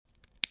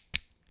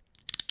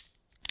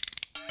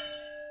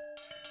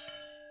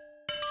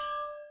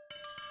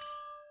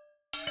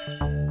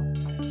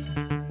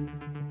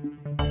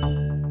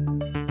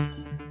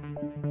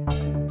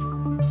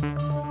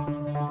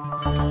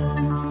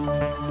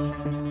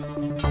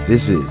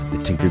This is the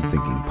Tinkered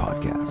Thinking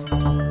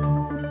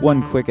Podcast.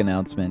 One quick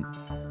announcement.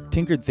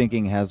 Tinkered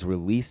Thinking has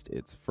released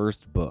its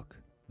first book,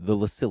 The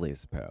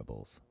Lucilius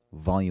Parables,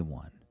 Volume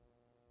 1.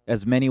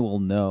 As many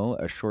will know,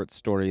 a short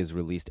story is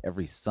released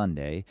every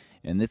Sunday,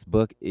 and this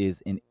book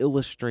is an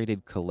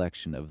illustrated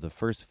collection of the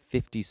first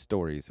 50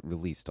 stories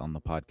released on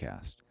the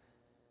podcast.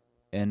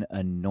 An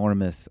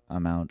enormous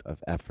amount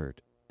of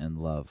effort and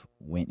love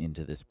went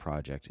into this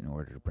project in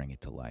order to bring it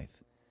to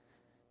life.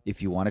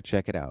 If you want to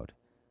check it out,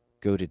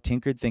 go to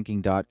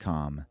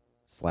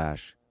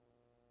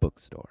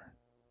tinkeredthinking.com/bookstore.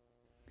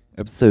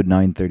 Episode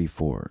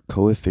 934,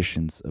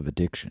 Coefficients of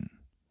Addiction.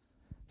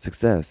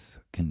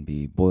 Success can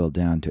be boiled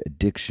down to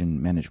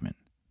addiction management.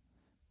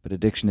 But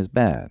addiction is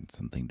bad,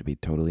 something to be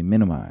totally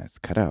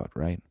minimized, cut out,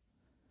 right?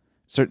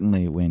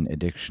 Certainly when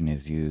addiction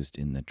is used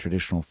in the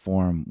traditional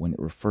form, when it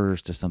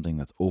refers to something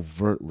that's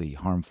overtly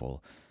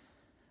harmful,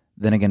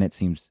 then again it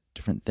seems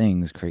different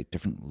things create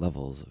different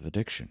levels of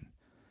addiction.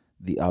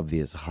 The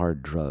obvious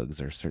hard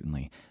drugs are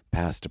certainly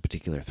past a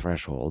particular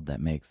threshold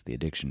that makes the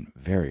addiction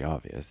very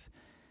obvious,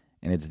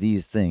 and it's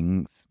these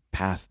things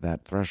past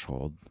that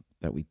threshold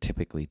that we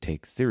typically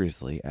take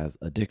seriously as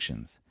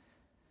addictions.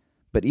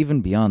 But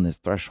even beyond this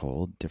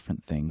threshold,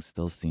 different things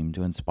still seem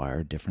to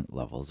inspire different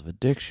levels of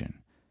addiction.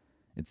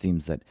 It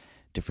seems that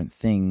different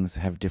things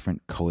have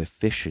different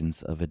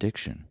coefficients of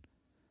addiction.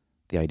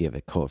 The idea of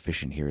a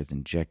coefficient here is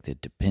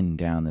injected to pin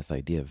down this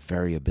idea of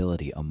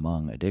variability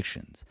among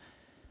addictions.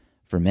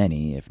 For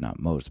many, if not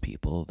most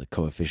people, the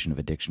coefficient of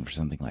addiction for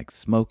something like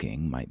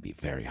smoking might be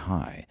very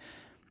high,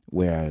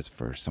 whereas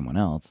for someone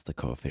else, the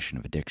coefficient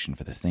of addiction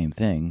for the same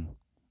thing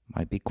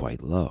might be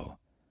quite low.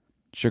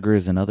 Sugar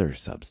is another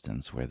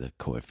substance where the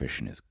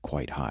coefficient is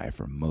quite high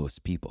for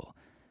most people.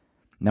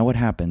 Now what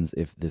happens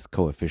if this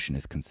coefficient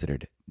is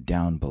considered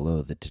down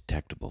below the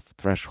detectable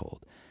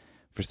threshold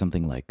for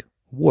something like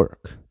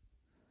work?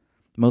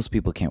 Most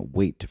people can't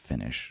wait to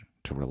finish,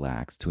 to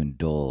relax, to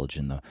indulge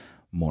in the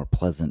more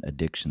pleasant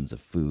addictions of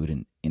food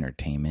and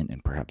entertainment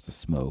and perhaps a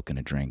smoke and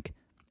a drink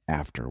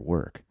after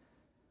work.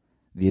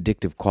 The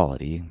addictive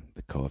quality,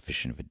 the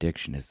coefficient of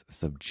addiction, is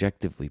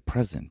subjectively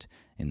present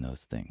in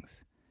those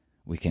things.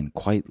 We can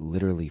quite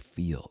literally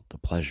feel the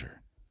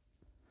pleasure.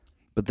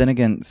 But then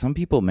again, some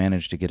people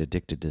manage to get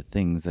addicted to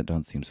things that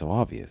don't seem so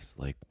obvious,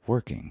 like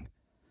working.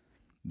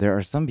 There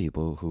are some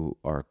people who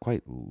are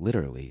quite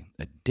literally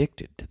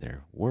addicted to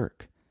their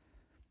work.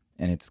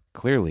 And it's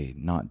clearly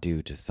not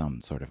due to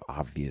some sort of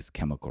obvious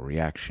chemical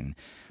reaction,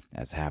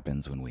 as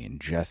happens when we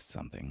ingest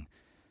something.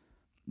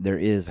 There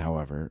is,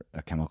 however,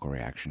 a chemical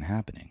reaction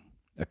happening,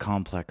 a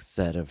complex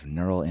set of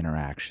neural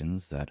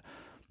interactions that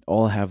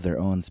all have their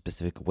own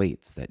specific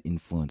weights that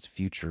influence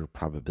future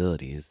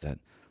probabilities that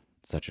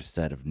such a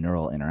set of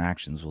neural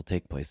interactions will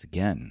take place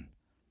again.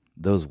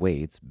 Those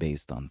weights,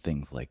 based on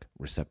things like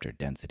receptor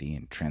density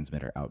and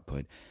transmitter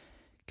output,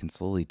 can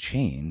slowly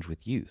change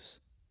with use.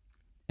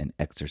 An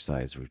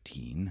exercise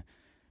routine,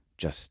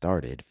 just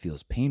started,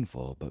 feels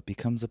painful but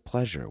becomes a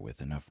pleasure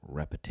with enough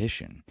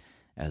repetition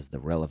as the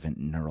relevant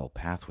neural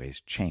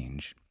pathways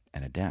change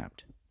and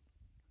adapt.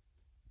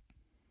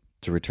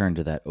 To return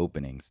to that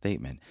opening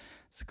statement,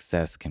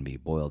 success can be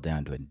boiled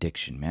down to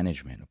addiction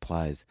management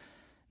applies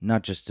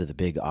not just to the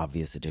big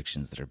obvious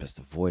addictions that are best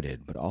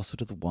avoided, but also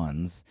to the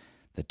ones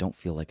that don't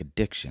feel like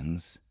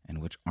addictions and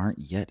which aren't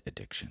yet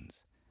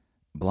addictions.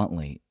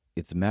 Bluntly,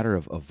 it's a matter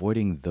of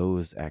avoiding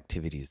those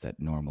activities that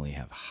normally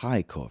have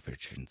high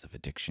coefficients of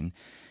addiction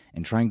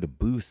and trying to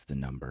boost the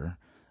number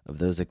of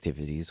those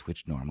activities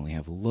which normally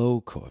have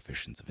low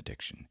coefficients of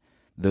addiction,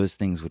 those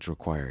things which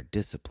require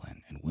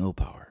discipline and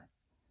willpower.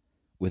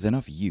 With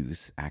enough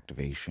use,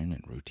 activation,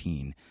 and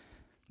routine,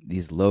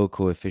 these low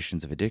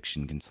coefficients of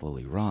addiction can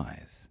slowly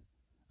rise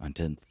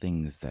until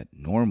things that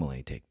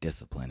normally take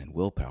discipline and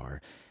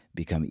willpower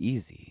become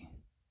easy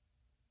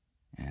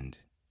and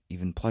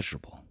even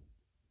pleasurable.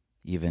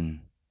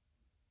 Even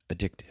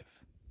addictive.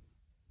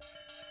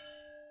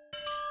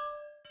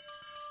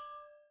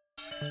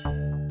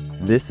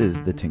 This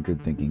is the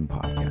Tinkered Thinking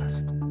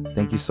Podcast.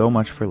 Thank you so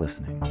much for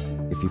listening.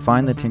 If you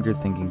find the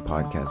Tinkered Thinking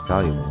Podcast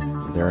valuable,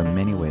 there are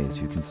many ways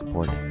you can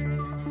support it.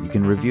 You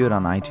can review it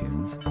on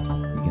iTunes,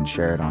 you can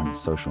share it on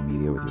social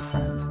media with your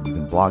friends, you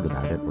can blog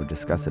about it or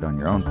discuss it on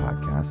your own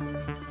podcast,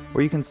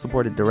 or you can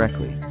support it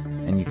directly,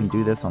 and you can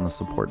do this on the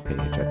support page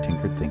at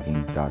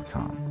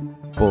tinkeredthinking.com.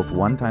 Both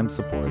one-time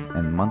support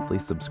and monthly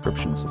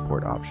subscription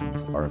support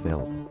options are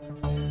available.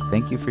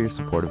 Thank you for your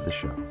support of the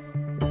show.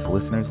 It's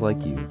listeners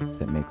like you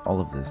that make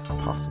all of this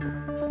possible.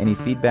 Any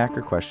feedback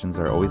or questions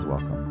are always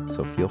welcome,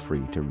 so feel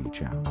free to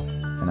reach out.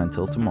 And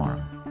until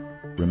tomorrow,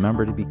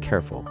 remember to be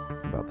careful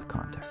about the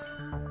context.